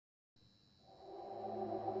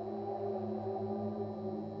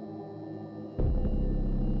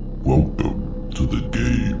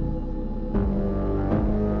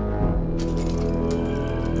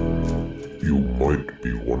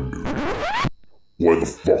Why the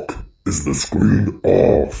fuck is the screen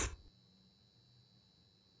off?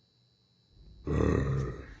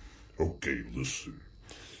 Okay, listen.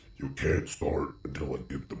 You can't start until I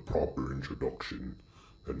give the proper introduction,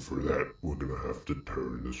 and for that, we're gonna have to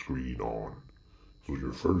turn the screen on. So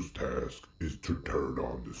your first task is to turn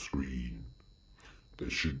on the screen.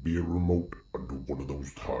 There should be a remote under one of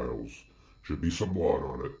those tiles. Should be some water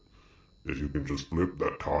on it. If you can just flip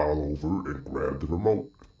that tile over and grab the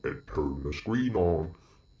remote and turn the screen on,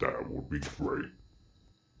 that would be great.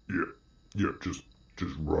 Yeah, just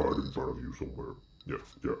right in front of you somewhere. Yeah.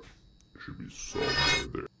 It should be somewhere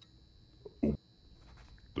there. Oh,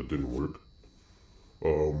 that didn't work.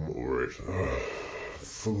 Alright.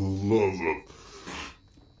 For the love of...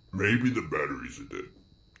 Maybe the batteries are dead.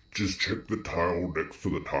 Just check the tile next to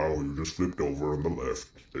the tile you just flipped over on the left.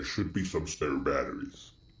 There should be some spare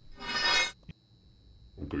batteries.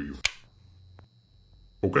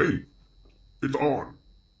 Okay, it's on.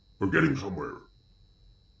 We're getting somewhere.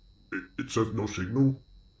 It says no signal.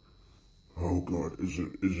 Oh god, is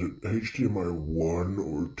it HDMI 1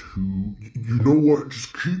 or 2? You know what?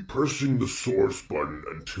 Just keep pressing the source button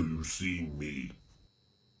until you see me.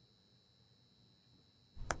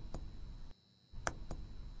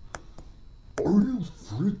 Are you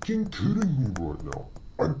freaking kidding me right now?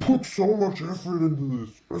 I put so much effort into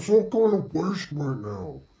this. It's all kind of waste right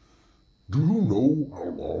now. Do you know how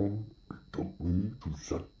long it took me to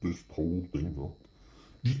set this whole thing up?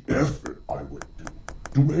 The effort I went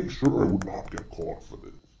to make sure I would not get caught for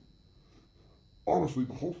this. Honestly,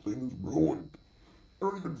 the whole thing is ruined. I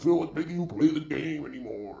don't even feel like making you play the game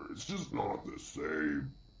anymore. It's just not the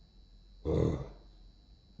same.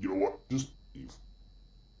 You know what? Just leave.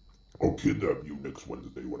 I'll kidnap you next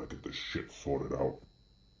Wednesday when I get this shit sorted out.